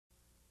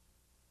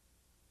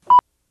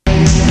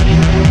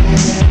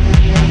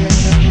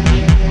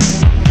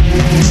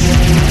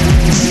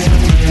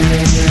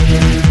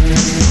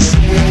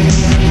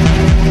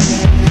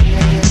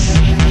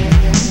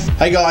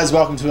Hey guys,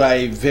 welcome to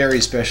a very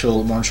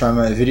special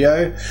Montromo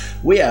video.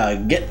 We are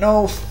getting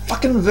all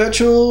fucking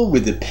virtual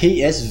with the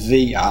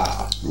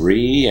PSVR.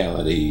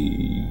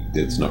 Reality.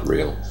 That's not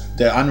real.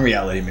 The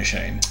unreality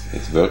machine.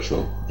 It's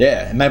virtual.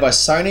 Yeah, made by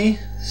Sony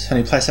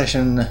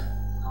PlayStation...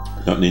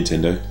 Not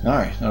Nintendo.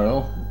 No, not at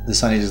all. The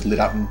Sony just lit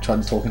up and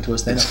tried talking to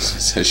us then.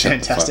 So shut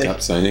Fantastic. the fuck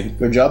up, Sony.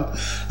 Good job.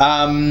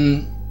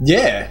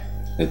 Yeah.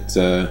 It's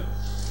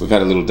we've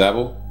had a little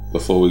dabble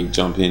before we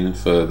jump in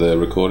for the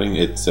recording.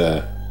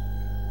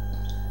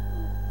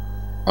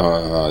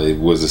 It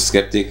was a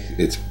skeptic.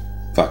 It's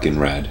fucking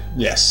rad.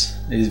 Yes,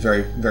 it is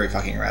very, very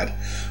fucking rad.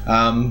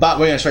 But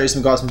we're going to show you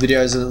some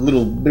videos, a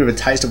little bit of a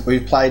taste of what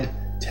we've played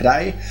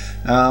today.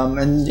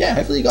 And yeah,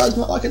 hopefully you guys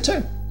might like it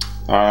too.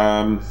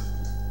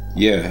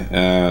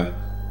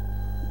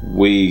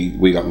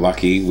 We got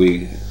lucky.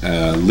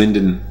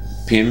 Lyndon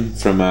Pim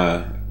from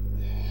I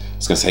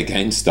was going to say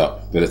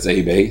GameStop, but it's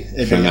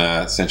EB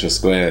from Central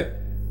Square.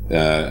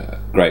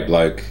 Great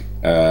bloke.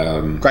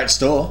 Great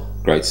store.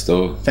 Great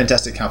store.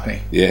 Fantastic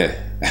company. Yeah.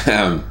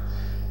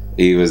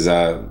 He was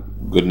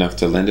good enough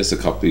to lend us a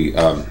copy.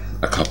 Here's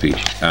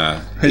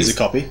a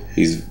copy.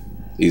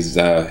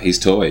 His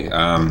toy.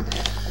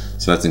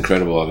 So that's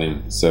incredible of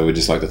him. So we'd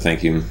just like to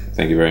thank him.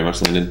 Thank you very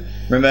much, Lyndon.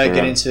 Remember,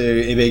 get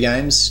into EB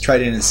Games,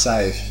 trade in and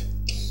save.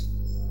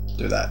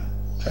 Do that.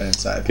 Trade in and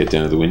save. Get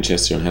down to the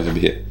Winchester and have a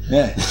beer.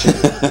 Yeah.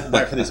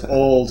 Wait for this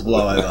all to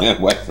blow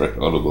over. Wait for it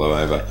all to blow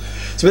over.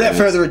 So without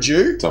further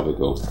ado...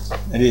 Topical.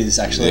 It is,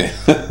 actually.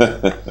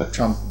 Yeah.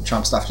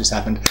 Trump stuff just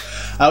happened.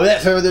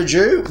 Without further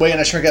ado, we're going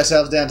to shrink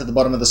ourselves down to the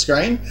bottom of the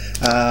screen.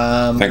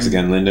 Thanks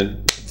again,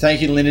 Lyndon.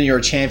 Thank you, Lyndon. You're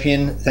a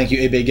champion. Thank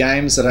you, EB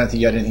Games. I don't think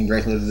you had anything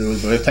directly to do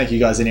with it. Thank you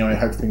guys anyway.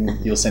 Hoping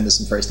you'll send us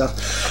some free stuff.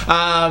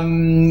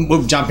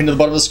 We'll jump into the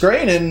bottom of the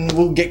screen and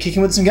we'll get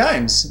kicking with some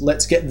games.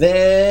 Let's get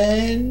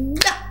there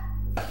now.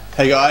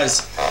 Hey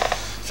guys.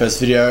 First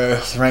video.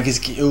 The rank is...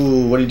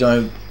 Ooh, what are you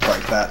doing?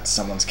 Break that.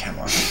 Someone's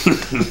camera.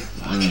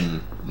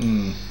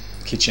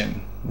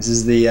 Kitchen. This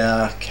is the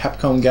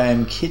Capcom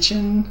game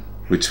Kitchen.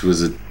 Which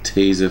was a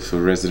teaser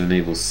for Resident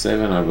Evil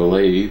 7, I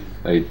believe.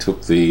 They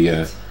took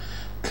the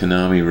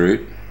Konami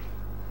route.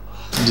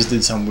 And just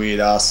did some weird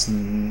ass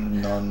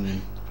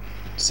nonsensical...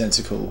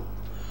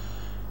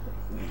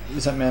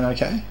 Is that man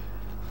okay?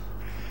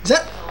 Is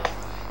that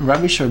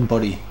rubbish or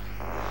body?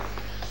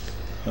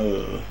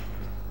 Oh.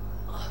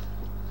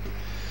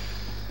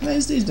 No,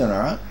 he's doing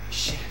alright.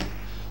 Shit.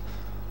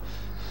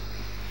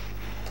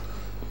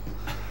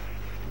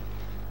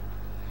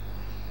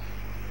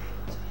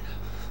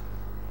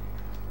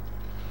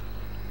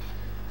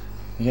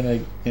 You gonna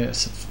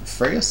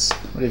free us?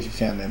 What have you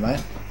found there,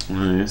 mate?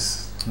 Oh,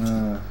 yes.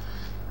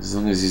 As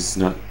long as he's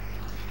not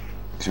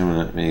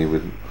coming at me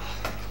with...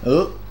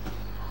 Oh.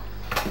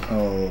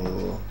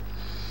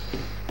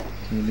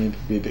 Can you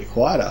be a bit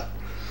quieter?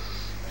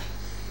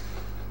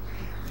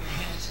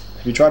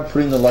 Have you tried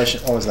putting the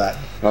lotion... What was that?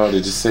 Oh,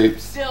 did you see?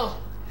 Still.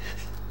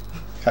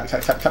 Cut,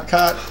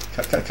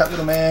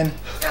 little man.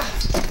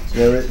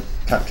 There it.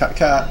 Cut.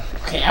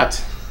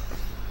 Cat.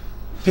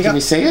 Can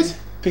you see it?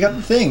 Pick up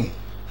the thing.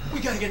 We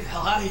gotta get the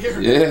hell out of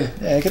here.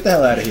 Yeah, get the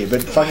hell out of here.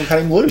 But fucking cut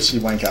him loose, you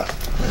wanker.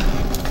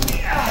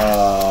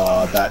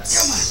 Oh,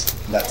 that's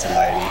a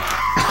lady.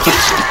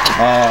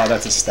 Oh,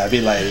 that's a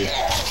stabby lady.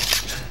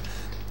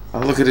 Oh,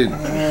 look at him.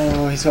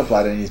 Oh, he's got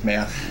blood in his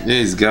mouth. Yeah,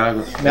 he's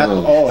gargled.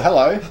 Oh,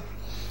 hello.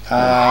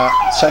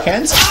 Shake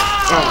hands?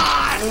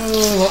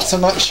 Oh, not so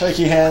much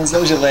shaky hands. That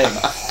was your leg.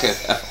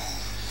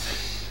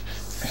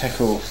 Okay,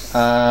 cool.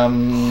 I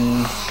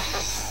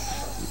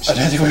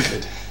don't think we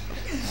could.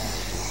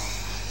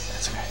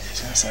 That's okay.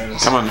 He's gonna save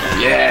us. Come on.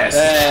 Yes.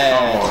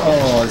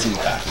 Oh, this is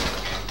back.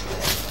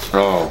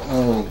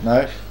 Oh,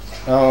 no.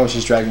 Oh,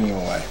 she's dragging him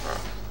away.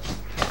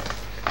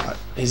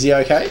 Is he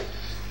okay?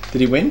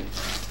 Did he win?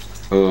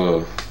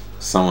 Oh,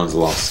 someone's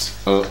lost.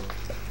 Oh.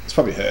 It's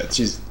probably her.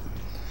 She's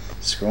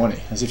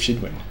scrawny, as if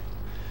she'd win.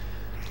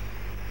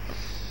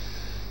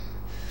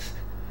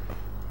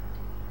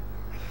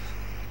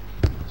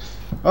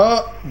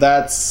 Oh,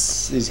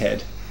 that's his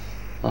head.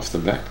 Off the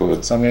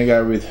backboard. So I'm going to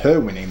go with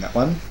her winning that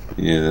one.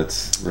 Yeah,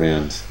 that's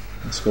round.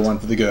 Let's score one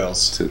for the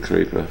girls. To the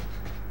creeper.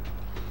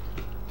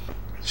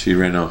 She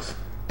ran off.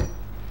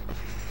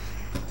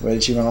 Where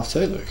did she run off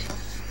to, Luke?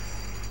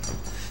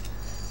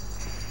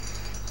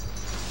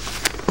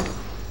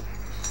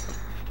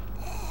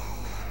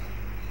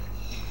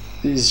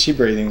 Is she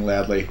breathing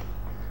loudly?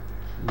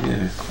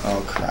 Yeah.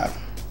 Oh, crap.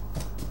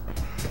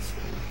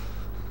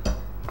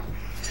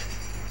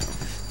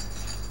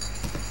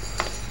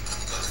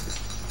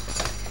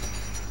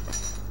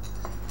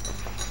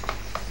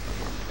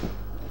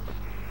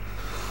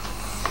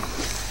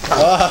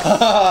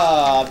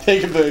 Ah,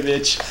 peekaboo,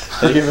 bitch.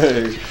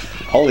 Peekaboo.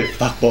 Holy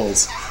fuck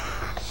balls.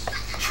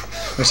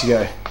 Where'd she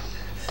go?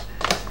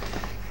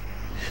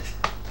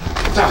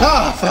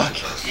 Ah, fuck.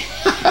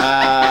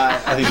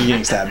 I think you're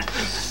getting stabbed.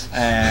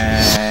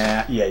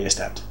 Yeah, you're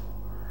stabbed.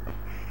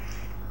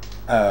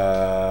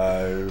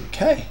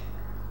 Okay.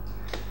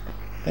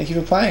 Thank you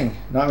for playing.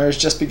 Nightmare has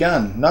just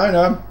begun. No,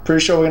 I'm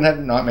pretty sure we're going to have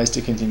nightmares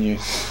to continue.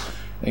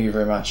 Thank you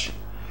very much.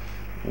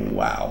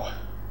 Wow.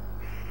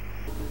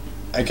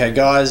 Okay,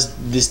 guys,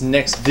 this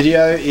next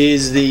video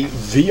is the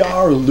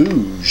VR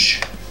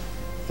luge.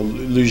 The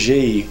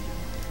luge.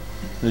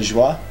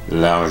 Lugeois?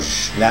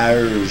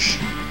 Luge.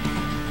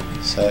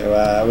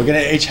 So we're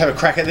gonna each have a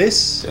crack at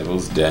this.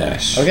 Devil's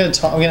Dash. I'm gonna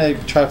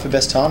try for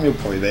best time. You'll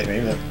probably beat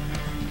me, but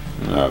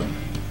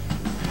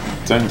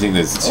don't think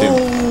there's too.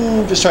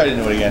 Oh, just try to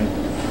do it again.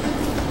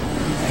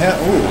 How?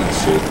 Ooh,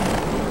 Shit.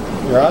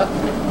 you right?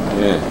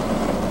 Yeah.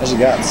 How's your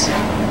guts?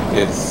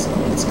 Yes,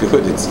 it's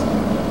good. It's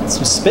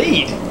Some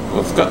speed.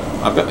 well,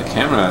 I've got the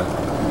camera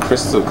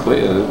crystal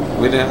clear. I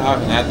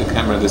haven't had the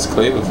camera this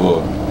clear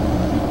before.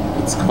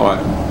 It's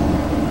quite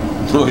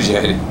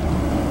nauseating.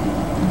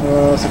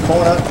 Oh, it's a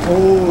corner.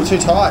 Oh, too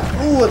tight.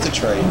 Oh, it's a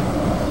tree.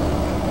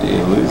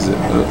 You lose it.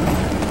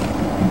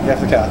 Get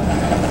off the car.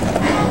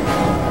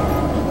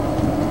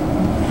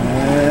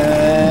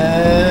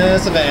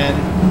 It's a van.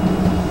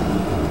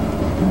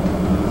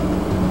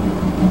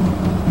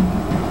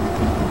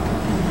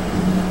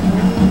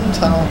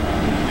 Tunnel.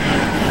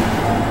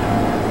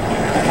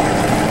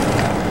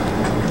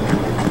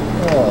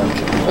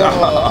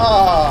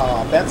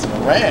 Oh, bouncing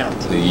around.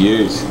 The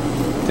ute.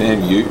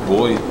 Damn ute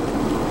boy.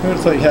 Who would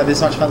have thought you had this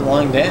much fun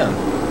lying down?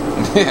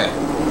 Yeah.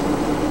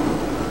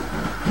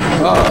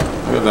 Oh,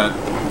 look at that.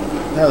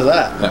 How was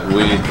that? That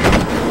weird.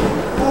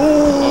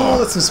 Oh,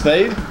 that's some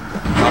speed.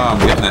 Oh, I'm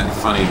getting that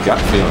funny gut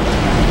feeling.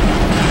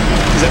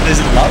 Is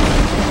it love?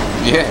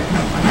 Yeah.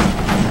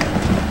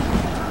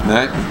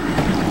 No.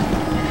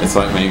 It's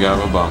like when you go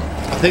over a bump.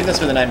 I think that's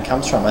where the name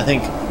comes from. I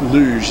think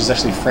luge is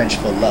actually French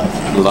for love.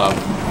 Love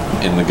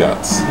in the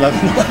guts. Love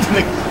in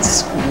the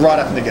guts. Right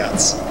up in the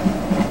guts.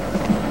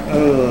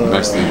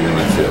 Mostly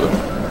women feel it.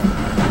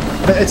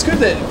 But it's good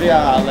that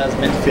VR allows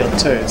men to feel it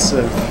too. It's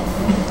sort of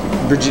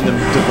bridging the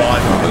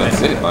divide. But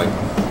that's it, like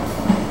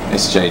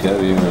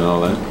SJW and all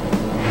that.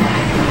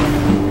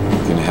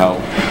 Can help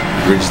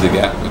bridge the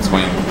gap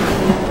between.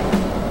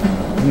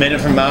 Men are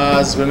from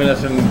Mars, women are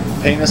from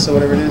penis or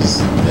whatever it is.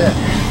 Yeah.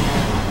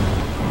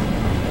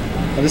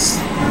 Oh, this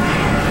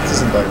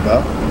isn't bode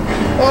well.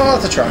 Oh,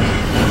 it's a truck.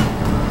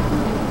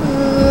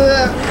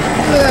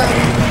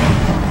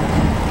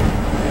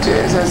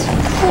 Jesus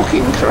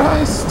fucking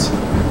Christ.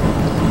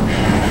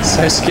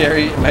 So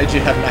scary, it made you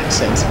have an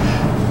accent.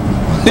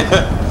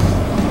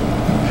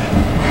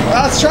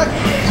 Oh, it's a truck.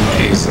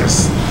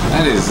 Jesus.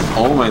 That is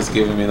almost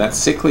giving me that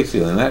sickly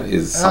feeling. That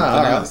is something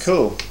alright, else.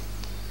 cool.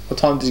 What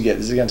time did you get?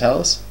 Is it going to tell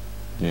us?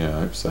 Yeah,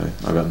 I hope so.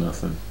 I got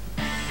nothing.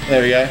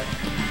 There we go.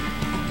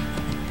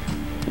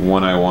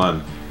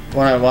 101.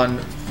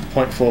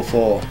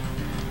 101.44.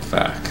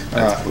 Fuck. That's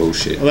Alright.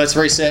 bullshit. Well, let's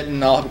reset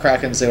and I'll have a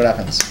crack and see what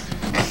happens.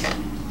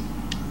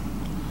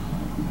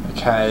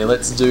 Okay,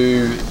 let's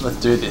do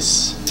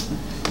this.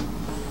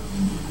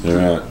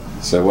 Alright.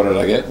 So what did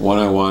I get?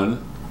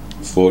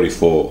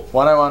 101.44.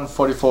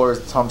 101.44 is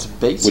the time to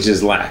beat. Which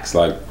is lax.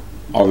 Like,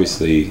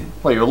 obviously.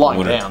 Well, you were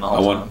lying down the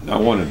whole time. I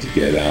wanted to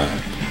get.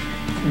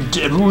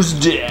 Devil's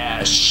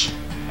Dash.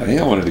 I think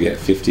I wanted to get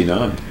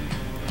 59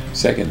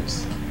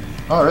 seconds.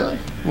 Oh, really?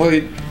 Well,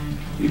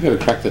 you've got to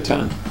crack the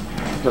ton.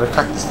 You've got to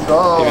crack this.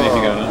 Oh. Even if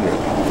you're going under it.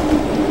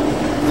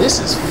 This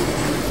is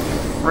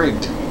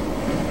rigged.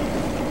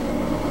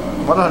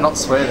 Why did I not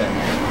swear then? I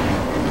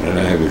don't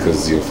know,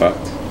 because you're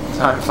fucked.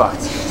 No, I'm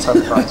fucked.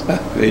 Totally fucked.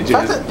 The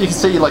fact that you can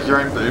see like your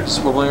own boobs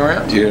wobbling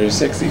around. You're a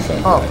sexy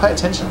fuck. Oh, pay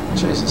attention.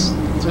 Jesus.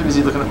 I'm too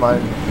busy looking at my...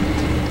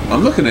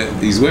 I'm looking at...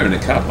 He's wearing a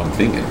cup, I'm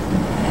thinking.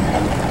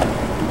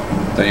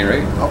 Don't you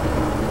reckon? Oh.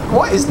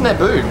 Why isn't there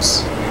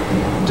boobs?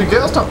 Do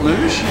girls not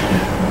luge?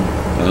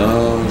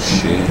 Oh,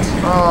 shit.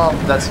 Oh,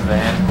 that's a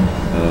van.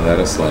 Oh,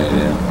 that'll slow you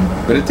down.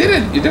 But it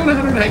didn't. You're doing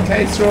 108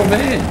 k's through a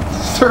van.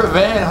 Through a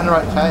van,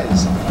 108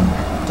 k's.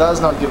 Does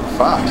not give a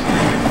fuck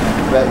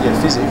about your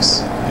physics.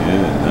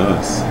 Yeah,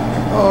 nice.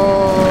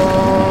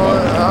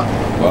 Oh,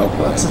 Well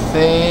played. that's a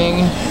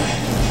thing.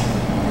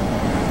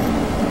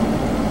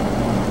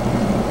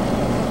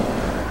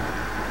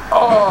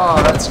 Oh,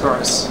 that's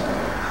gross.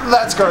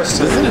 That's gross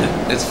too. Isn't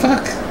it? It's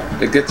fuck.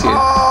 It gets you.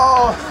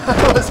 Oh,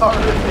 that was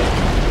horrific.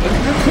 Look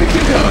how quick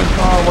you're going.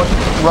 Oh, what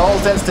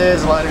rolls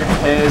downstairs, later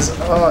repairs.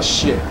 Oh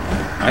shit.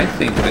 I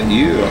think that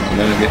you are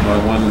going to get my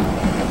one.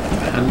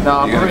 No,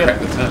 I'm you're probably going to crack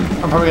the ton.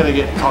 I'm probably gonna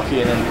get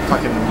cocky and then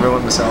fucking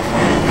ruin myself.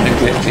 And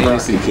get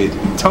penisy, kid.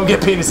 Don't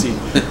get penisy.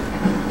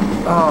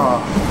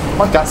 Oh,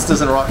 my guts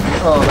doesn't right.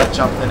 Oh, that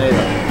jump then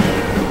either.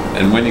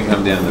 And when you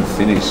come down the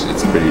finish,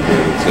 it's pretty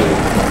brutal too.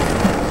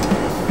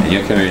 And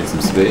you're carrying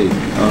some speed.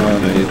 Oh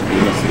no, you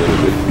lost a little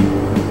bit.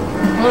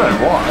 I don't know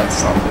why.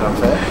 That's not a bit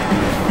unfair.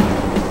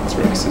 It's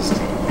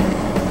racist.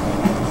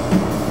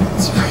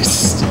 It's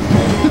racist.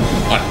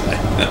 I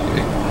don't know.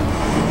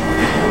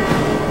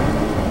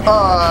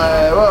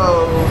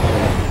 Whoa.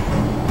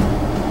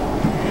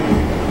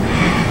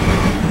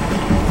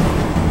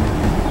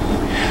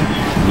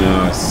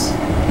 Nice.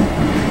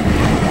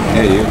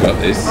 Yeah, you've got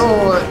this.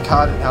 Oh, that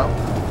car didn't help.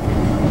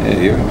 Yeah,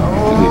 you're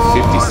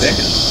only 50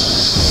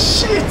 seconds.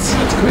 Shit.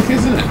 That's quick,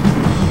 isn't it?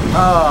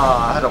 Oh,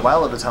 I had a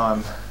whale of a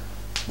time.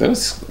 That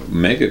was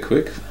mega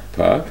quick,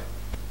 Park.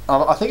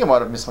 I think I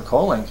might have missed my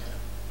calling.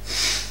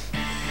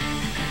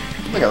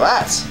 Look at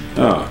that.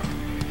 Oh,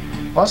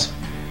 What?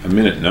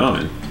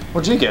 1:09.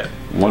 What'd you get?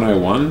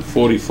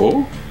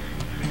 1:01:44.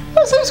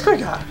 That seems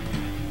quicker.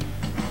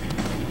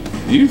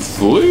 You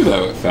flew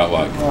though. It felt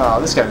like Oh,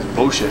 this game's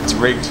bullshit. It's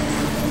rigged.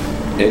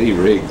 Eddie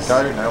Riggs.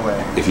 Go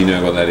nowhere. If you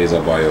know what that is,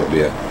 I'll buy you a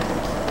beer.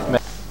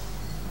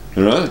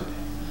 All right.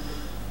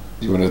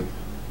 You want to?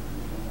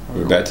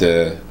 We're about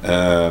to.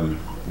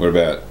 We're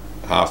about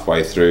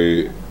halfway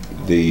through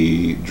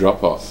the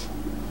drop off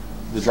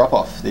The drop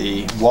off.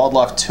 The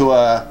wildlife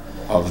tour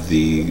of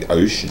the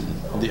ocean.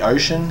 of the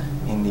ocean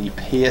in the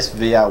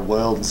PSVR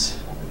Worlds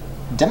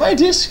demo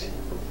disc?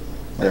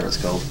 Whatever it's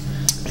called.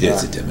 Yeah,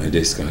 it's a demo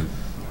disc.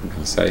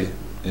 I'll say.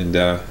 And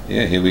yeah,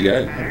 here we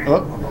go.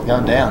 Oh,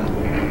 going down.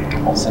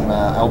 Some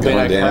albino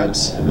Going down.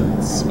 crabs.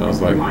 It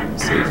smells like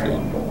seafood.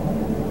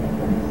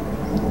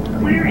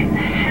 Where in the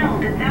hell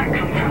did that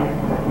come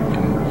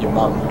from? Your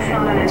mum. It's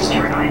not an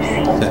intern I've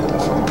seen.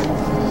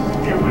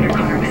 No wonder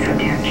Connor was so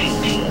damn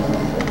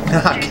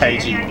cagey.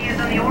 Cagey. Any ideas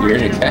on the You're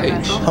origin in a of the cage.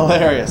 vessel?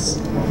 Hilarious.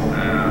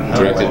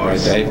 Directed by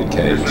David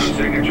Cage. No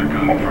signature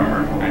coming from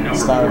her, and no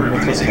Starring report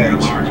of Nicolas anything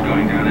Cage. large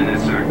going down in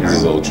this sector. This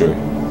is all true.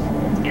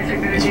 Guess we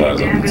better As take far a as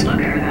I'm damn good concerned.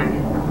 look at her then.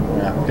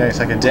 Yeah, we're going to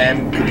take a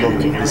damn good look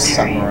at this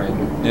submarine.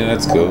 Yeah,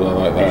 that's cool. I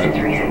like It's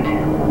that. recent.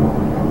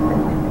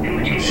 In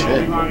which case it won't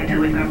Shit. be long until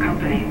we've got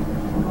company.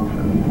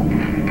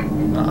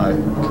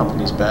 Uh-oh,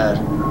 company's bad.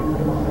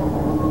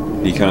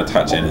 You can't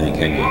touch anything,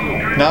 can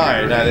you?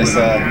 No, there's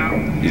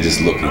You're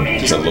just looking.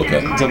 It's a looker.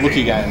 it's a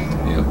looky game.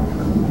 Yep.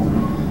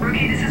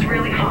 Rookie, this is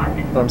really hot.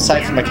 But I'm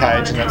safe in my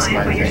cage, and that's the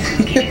main But you're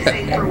thing. keeping it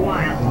safe for a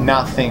while.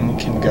 Nothing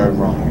can go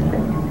wrong.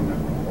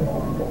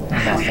 We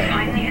Nothing.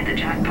 finally hit the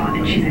jackpot,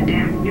 and she's a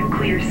damn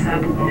nuclear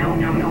sub, no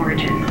known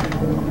origin.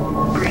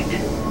 Great.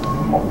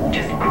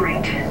 Just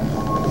great.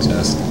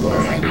 Just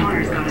Looks like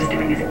Connor's got us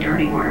doing his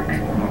dirty work.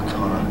 Oh,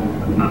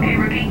 Connor. Okay,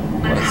 Rookie,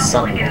 What a let's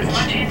son hustle and of a get as bitch.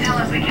 much intel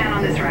as we can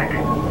on this wreck.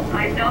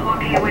 I'm not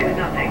walking away with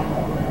nothing.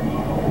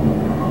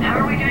 How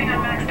are we doing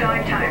on max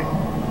dive time?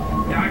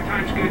 Dive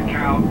time's good,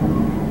 Cal.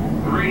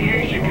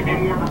 Radiation could be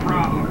more of a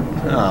problem.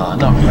 Oh,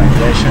 not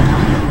radiation.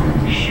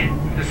 Shit,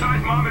 the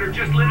seismometer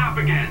just lit up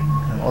again.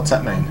 What's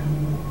that mean?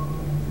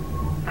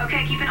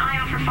 Okay, keep an eye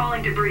out for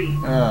falling debris.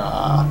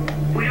 Ah,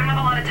 We don't have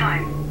a lot of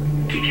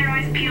time. Keep your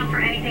eyes peeled for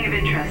anything of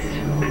interest.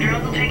 The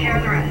drones will take care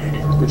of the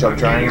rest. good job,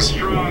 Getting a drones.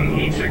 strong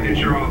heat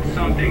signature off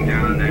something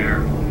down there.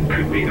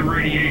 Could be the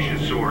radiation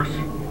source.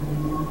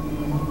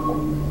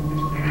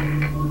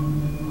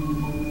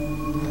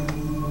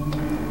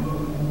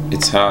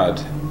 It's hard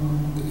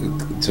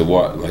to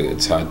watch. Like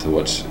it's hard to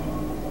watch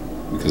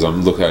because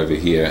I'm look over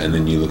here and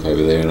then you look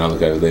over there and I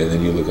look over there and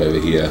then you look over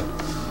here.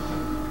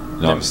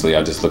 And obviously,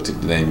 I just looked at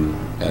them.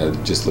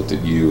 Just looked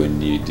at you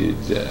and you did.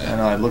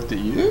 And I looked at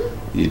you,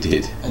 You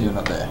did. and you're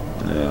not there,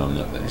 No, I'm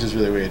not there. which is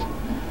really weird.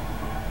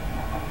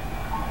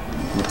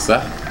 What's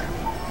that? A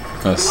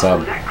Whoa,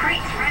 sub. that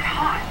crate's red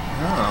hot.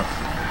 Oh,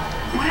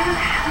 Whatever the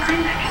hell's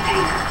in that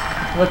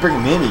container? don't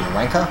bring me in, you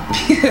wanker.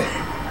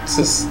 It's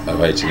just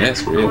of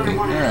H&S, really.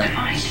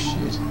 Yeah,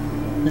 shit.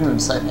 Bring them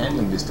safe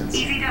handling distance.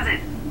 Easy does it.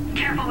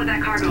 Careful with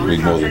that cargo.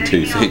 Big more than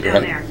 2 feet,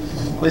 right?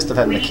 At least I've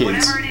had We my need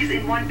kids. whatever it is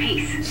in one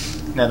piece.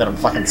 Now that I'm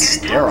fucking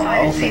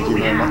sterile, thank you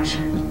very much.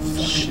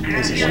 Shit, Good,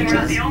 there's a sure we're not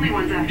bunch the of... only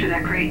ones after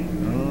that crate.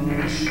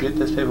 Shit,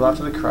 there's people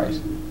after the crate.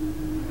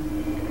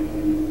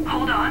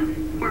 Hold on.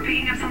 We're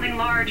picking up something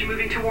large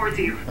moving towards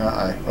you.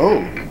 Uh-oh.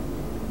 Oh!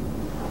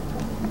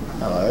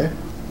 Hello.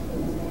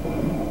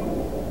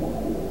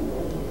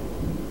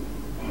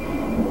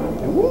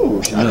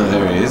 Ooh, Oh,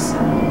 there he is.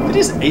 did he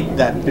just eat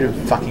that bit of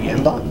fucking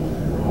ember?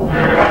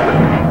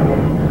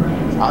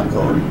 It's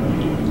hardcore.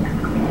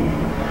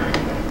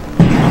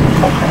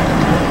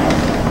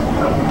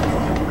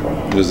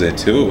 Was there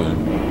 2 of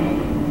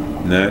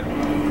them? No.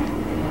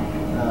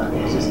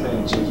 He's just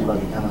being cheeky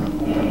like he come up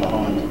from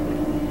behind.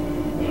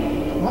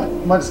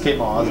 Might just keep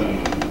my eyes on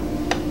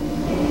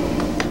him.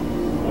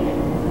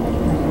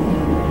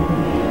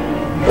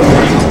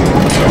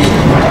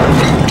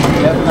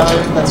 Yep, no,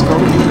 that's cool.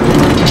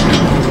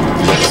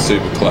 That's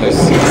super close.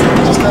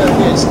 Just just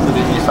put it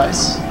in your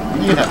face.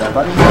 You can have that,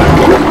 buddy.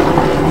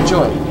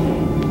 Enjoy.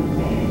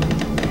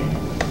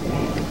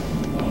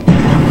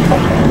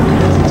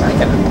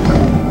 Taking it.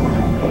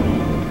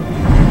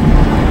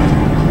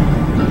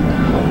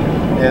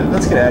 Yeah,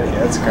 let's get out of here.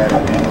 That's a great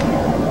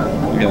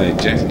idea. Really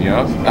jacking you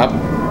off? Up?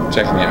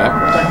 Jacking you up?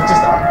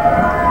 Just up.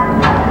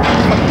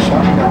 Fucking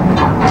shot.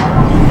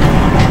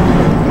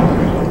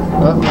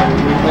 Oh,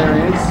 there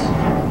he is.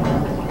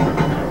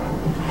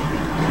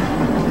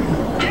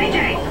 JJ,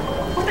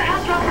 what the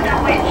hell dropped that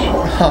winch?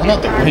 Oh, not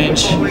the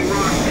winch. Rolling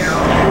rock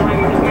now.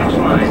 Rolling with the winch I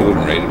line.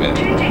 couldn't read about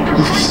it. JJ,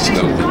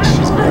 No winch.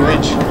 Just a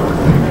winch.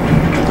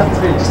 That's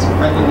me, just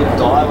making it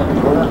dive on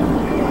the water.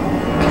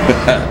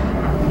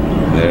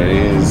 There he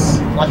is.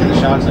 Lucky the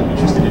sharks aren't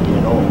interested in me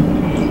at all.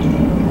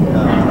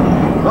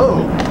 Oh!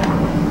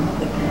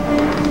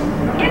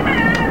 get that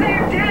out of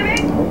there, damn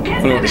it!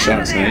 Get What what the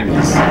shark's name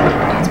is.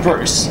 It's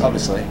Bruce,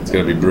 obviously. It's got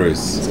to be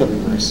Bruce. It's got to be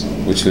Bruce.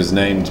 Which was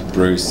named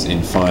Bruce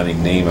in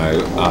Finding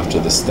Nemo after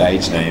the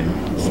stage name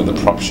for the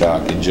prop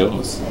shark in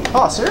Jaws.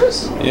 Oh,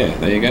 serious? Yeah,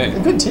 there you A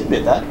go. good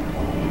tidbit, that.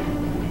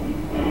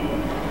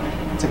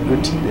 It's a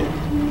good tidbit.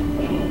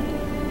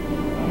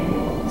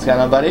 What's going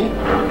on, buddy?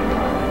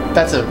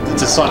 It's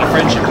a sign of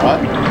friendship,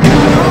 right?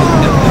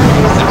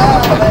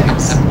 Oh,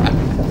 thanks.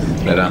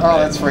 Oh,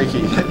 that's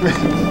freaky.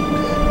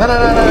 No.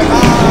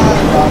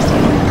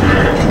 Bastard.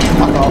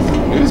 Fuck off.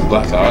 It was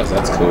black eyes,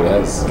 that's cool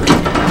as. Cold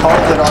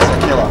that eyes are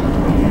killer.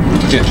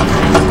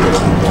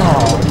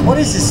 Oh, what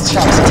is this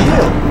shark's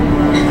deal?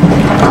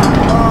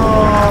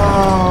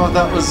 Oh,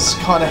 that was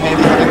kind of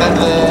handy having that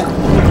there.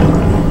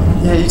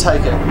 Yeah, you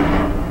take it.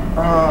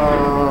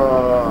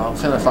 Oh, I'm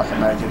feeling fucking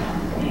naked.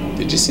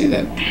 Did you see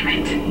that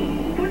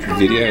What's going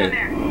video on down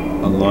there?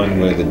 online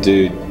where the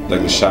dude,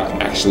 like the shark,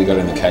 actually got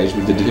in the cage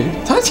with the dude?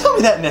 Don't tell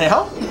me that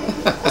now.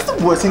 That's the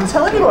worst thing to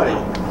tell anybody.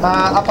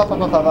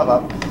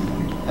 Up.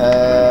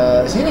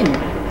 Is he getting...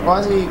 Why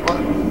is he... What?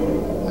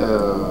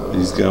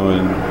 He's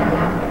going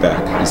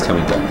back. He's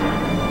coming back.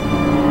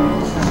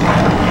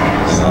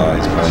 Oh,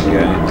 he's playing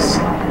games.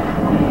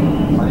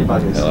 Honey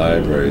buggers.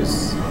 Hello,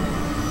 Bruce.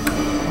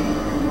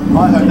 I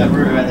hope that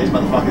rumor about these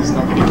motherfuckers is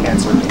not going to be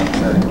cancer.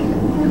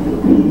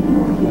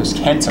 There's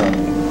cancer.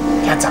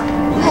 Cancer.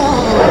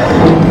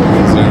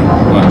 So,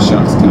 like,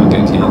 sharks can't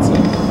get cancer.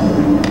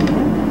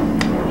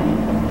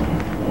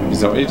 Is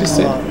that what you just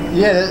said?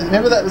 Yeah,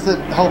 remember that was the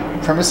whole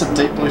premise of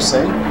Deep Blue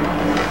Sea?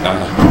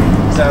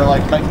 No, So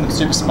like making them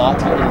super smart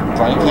to get rid of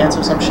brain cancer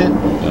or some shit?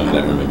 I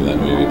don't remember that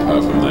movie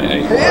apart from they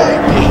ate,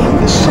 Yeah,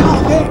 the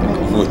shark ate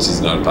me. which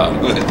is not a part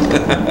of it.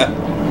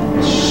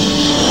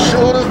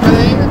 Should have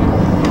been.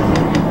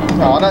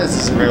 Oh, I know this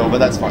isn't real, but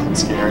that's fucking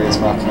scary as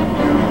fuck.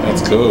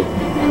 That's cool.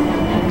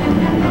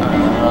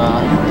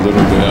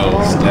 Little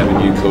girl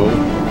stabbing you cool. Up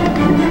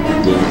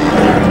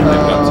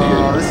to you.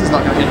 This is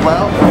not going to end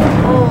well.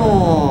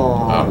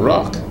 Oh, Oh,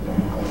 rock.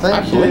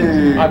 thank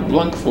you. I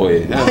blunk for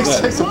you. How's Thanks,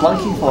 that? thanks for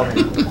blunking for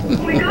me.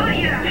 We got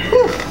you.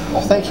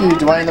 Oh, thank you,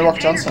 Dwayne The Rock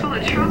Full Johnson.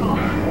 of trouble.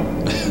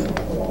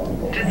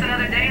 Just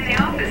another day in the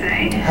office,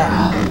 eh?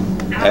 How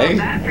Hey, about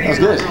that for that was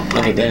your good. little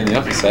Another flight? day in the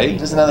office, eh?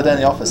 Just another day in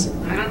the office. I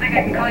don't think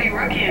I can call you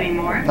rookie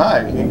anymore. No,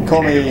 you can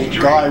call me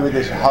guy with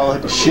a whole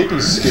heap of shit in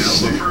his scuba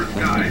suit. First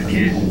dive,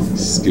 kid.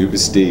 Scuba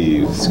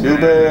Steve.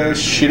 Scuba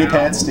shitty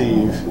pants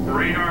Steve.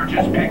 Radar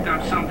just picked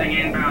up something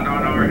inbound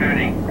on our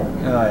heading.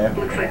 Oh yeah.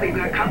 Looks like we've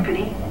got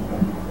company.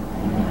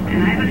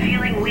 And I have a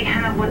feeling we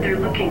have what they're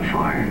looking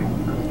for.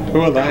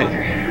 Who are they? I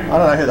don't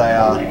know who they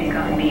What are, have you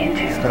gotten me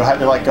into? but I hope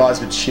they're like guys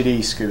with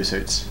shitty scuba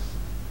suits.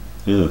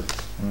 Yeah.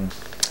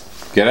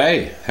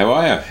 G'day, how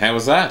are you? How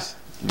was that?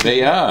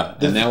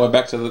 VR. And now we're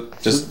back to the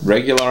just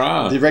regular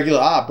R. The regular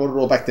R brought it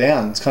all back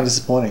down. It's kind of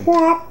disappointing.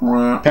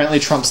 Apparently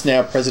Trump's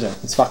now president.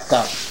 It's fucked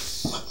up.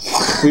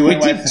 We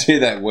went did away- do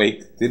that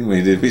week, didn't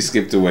we? Did we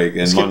skip a week?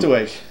 And Skipped a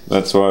week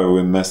That's why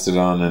we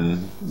Mastodon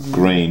and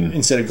green.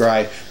 instead of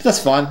grey. But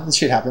that's fine. This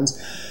shit happens.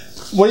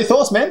 What are your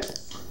thoughts, man?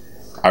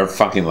 I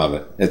fucking love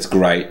it. It's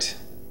great.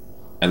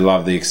 I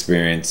love the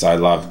experience. I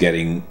love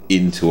getting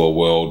into a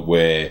world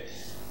where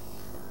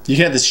You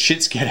can have this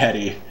shit scared out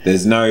of you.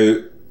 there's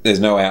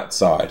no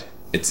outside.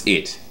 It's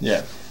it.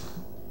 Yeah.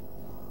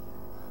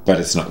 But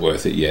it's not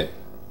worth it yet.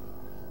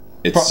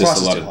 It's Price just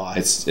is a lot too of high.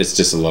 it's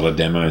just a lot of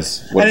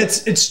demos. And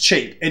it's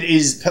cheap. It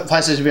is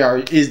PlayStation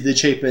VR is the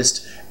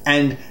cheapest,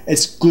 and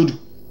it's good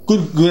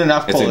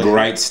enough it's quality. a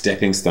great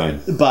stepping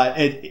stone. But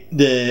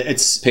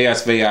it's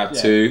PSVR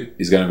 2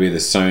 is going to be the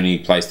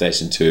Sony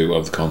PlayStation 2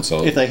 of the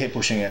console. if they keep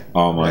pushing it.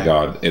 Oh my Yeah.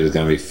 god, it is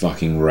going to be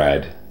fucking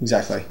rad.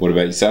 Exactly. What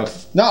about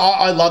yourself? No,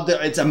 I loved it.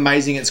 It's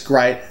amazing. It's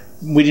great.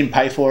 We didn't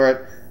pay for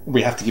it.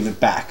 We have to give it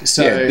back.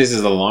 So Yeah, this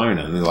is a loan,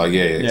 and they're like,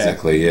 yeah,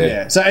 exactly,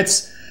 yeah. So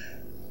it's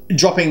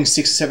dropping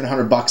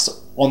 $600-700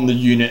 on the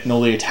unit and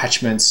all the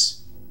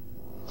attachments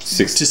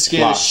Six to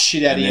scare plus, the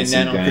shit out of and your then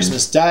nan some on games.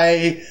 Christmas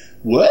Day.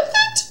 Worth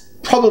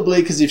it?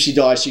 Probably, because if she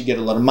dies, she'd get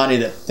a lot of money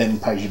that then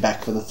pays you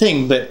back for the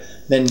thing. But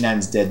then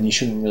nan's dead, and you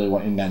shouldn't really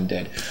want your nan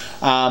dead.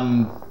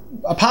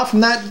 Apart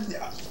from that,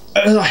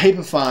 it was a heap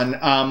of fun.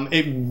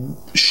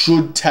 It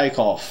should take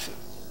off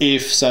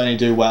if Sony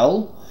do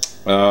well.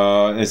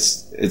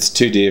 It's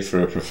too dear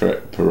for a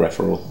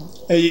peripheral.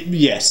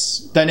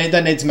 Yes, they need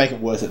to make it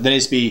worth it. There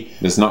needs to be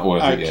It's not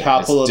worth it a yet.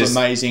 couple It's of just-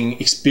 amazing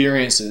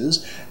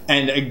experiences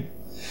and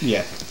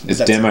It's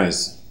that's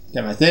demos. it.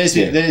 Demos.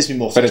 There needs to be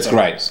more. But it's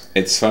great.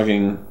 It's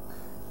fucking.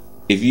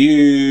 If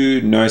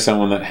you know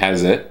someone that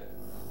has it,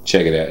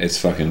 check it out. It's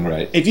fucking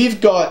great. If you've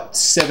got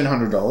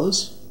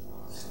 $700,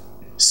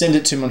 send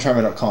it to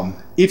Montromo.com.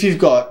 If you've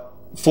got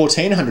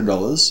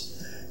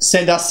 $1,400,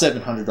 send us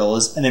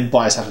 $700 and then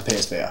buy yourself a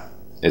PSVR.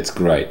 It's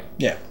great.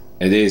 Yeah.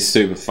 It is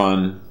super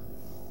fun,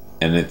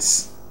 and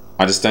it's.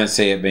 I just don't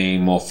see it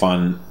being more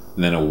fun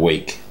than a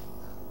week.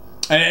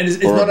 And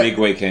it's or not a big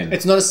weekend.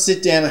 It's not a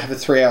sit down and have a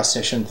 3-hour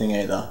session thing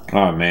either.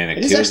 Oh man,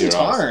 it kills actually your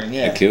tiring, eyes.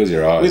 yeah. It kills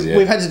your eyes.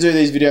 We've had to do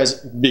these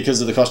videos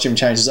because of the costume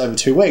changes over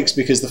 2 weeks.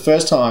 Because the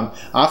first time,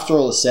 after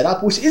all the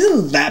setup, which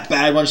isn't that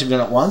bad once you've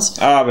done it once,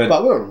 but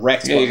we were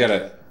wrecked.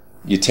 Yeah,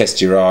 you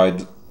test your eye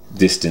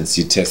distance.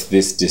 You test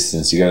this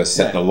distance. You got to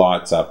set the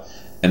lights up,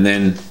 and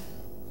then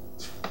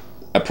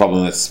a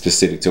problem that's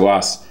specific to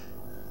us,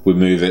 we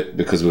move it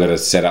because we've got to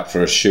set up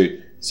for a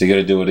shoot. So you got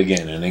to do it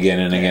again and again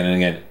and again and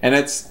again, and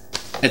it's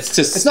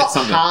not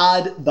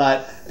hard,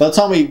 but by the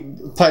time we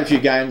played a few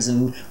games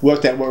and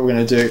worked out what we were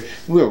going to do,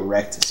 we were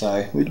wrecked.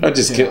 So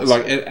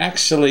it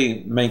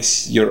actually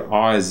makes your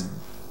eyes.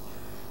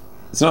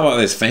 It's not like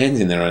there's fans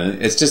in there.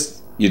 It's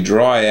just you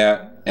dry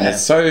out, and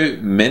it's so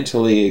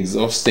mentally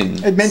exhausting.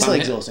 It's mentally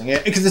exhausting,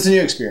 yeah, because it's a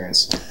new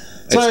experience.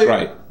 It's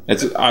great.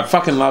 I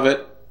fucking love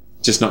it.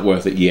 Just not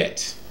worth it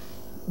yet.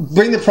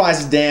 Bring the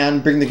prices down,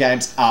 bring the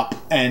games up,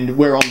 and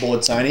we're on board,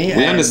 Sony.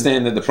 We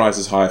understand that the price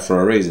is high for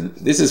a reason.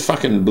 This is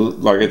fucking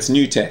it's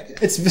new tech.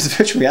 It's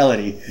virtual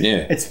reality.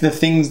 Yeah, it's the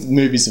things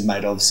movies are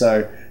made of.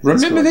 So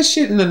remember this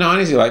shit in the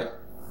 90s? You're like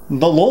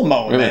the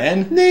lawnmower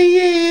man. The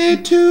year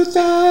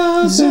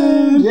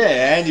 2000. Yeah,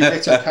 Andy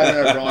Richter,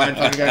 Conan O'Brien,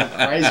 fucking going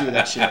crazy with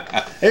that shit.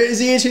 It was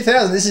the year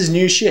 2000. This is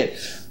new shit.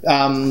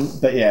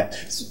 But yeah,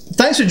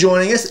 thanks for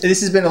joining us.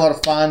 This has been a lot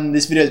of fun.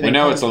 This video's been. We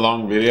know it's a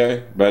long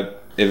video, but.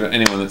 If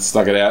anyone that's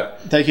stuck it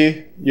out, thank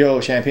you. You're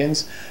all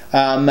champions.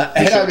 Head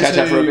over catch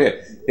up for a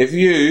beer. If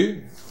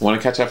you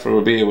want to catch up for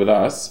a beer with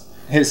us,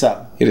 hit us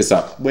up. Hit us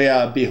up. We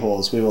are beer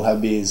halls. We will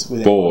have beers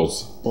with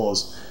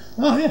Bores.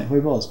 Oh yeah,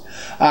 we're bores.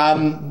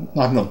 I'm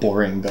not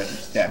boring,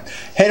 but yeah.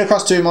 Head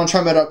across to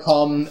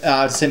montromo.com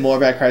to see more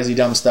of our crazy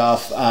dumb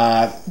stuff.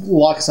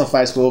 Like us on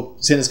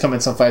Facebook. Send us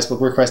comments on Facebook.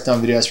 Request dumb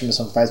videos from us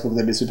on Facebook.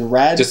 That'd be super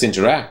rad. Just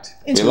interact.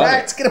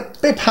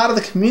 Get be a part of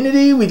the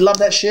community. We'd love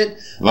that shit.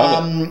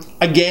 Love it.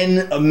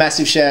 Again, a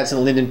massive shout out to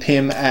Lyndon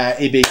Pim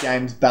at EB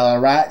Games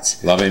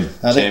Ballarat. Love him.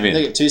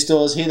 They got 2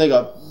 stores here. They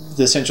got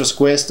the Central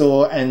Square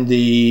store and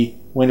the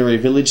Wendouree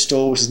Village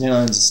store, which is now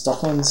known as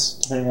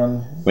Stocklands, depending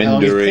on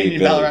Wendouree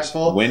Village.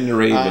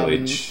 Wendouree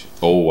Village,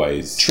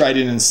 always trade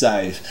in and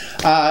save.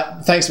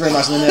 Thanks very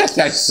much, Lyndon. I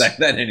don't say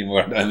that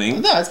anymore. I don't think.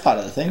 No, it's part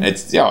of the thing.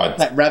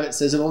 That rabbit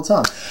says it all the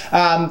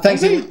time.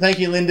 Thank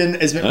you, Lyndon.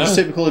 It's been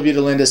super cool of you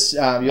to lend us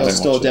your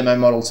store demo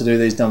model to do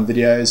these dumb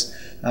videos.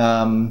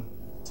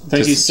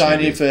 Thank you,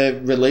 Sony,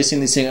 for releasing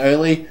this thing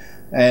early.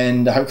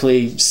 And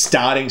hopefully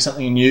starting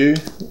something new.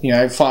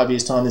 5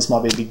 years' time, this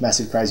might be a big,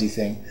 massive, crazy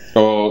thing.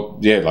 Or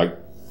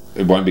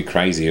it won't be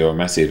crazy or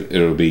massive.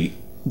 It'll be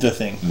the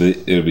thing.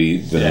 It'll be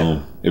the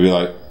norm. It'll be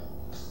like,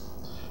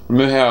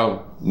 remember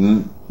how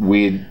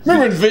weird?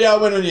 Remember when VR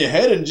went on your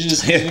head and you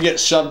just didn't get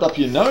shoved up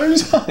your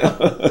nose,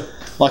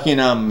 like in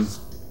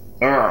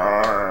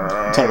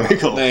Total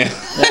Recall. Yeah.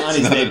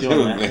 Arnie's there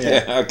doing that.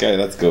 Yeah. Okay,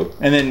 that's cool.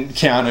 And then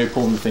Keanu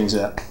pulling the things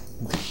out.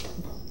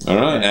 All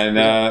right,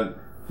 and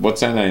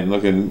what's her name?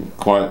 Looking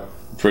quite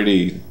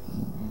pretty,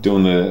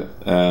 doing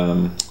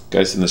the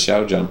Ghost in the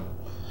Shell jump.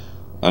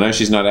 I know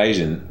she's not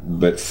Asian,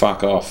 but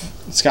fuck off.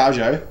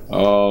 ScarJo.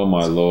 Oh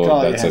my lord,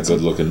 that's a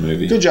good-looking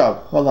movie. Good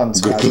job, well done,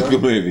 ScarJo.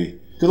 Good movie.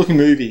 Good-looking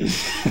movie,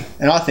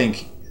 and I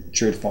think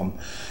true to form.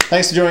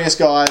 Thanks for joining us,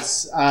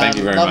 guys. Thank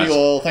you very much. Love you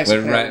all. Thanks for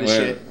this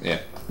shit.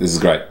 Yeah, this is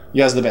great.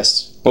 You guys are the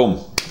best.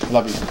 Boom.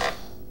 Love you.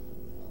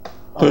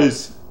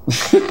 Peace.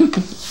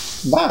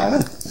 Bye.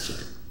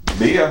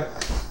 See ya.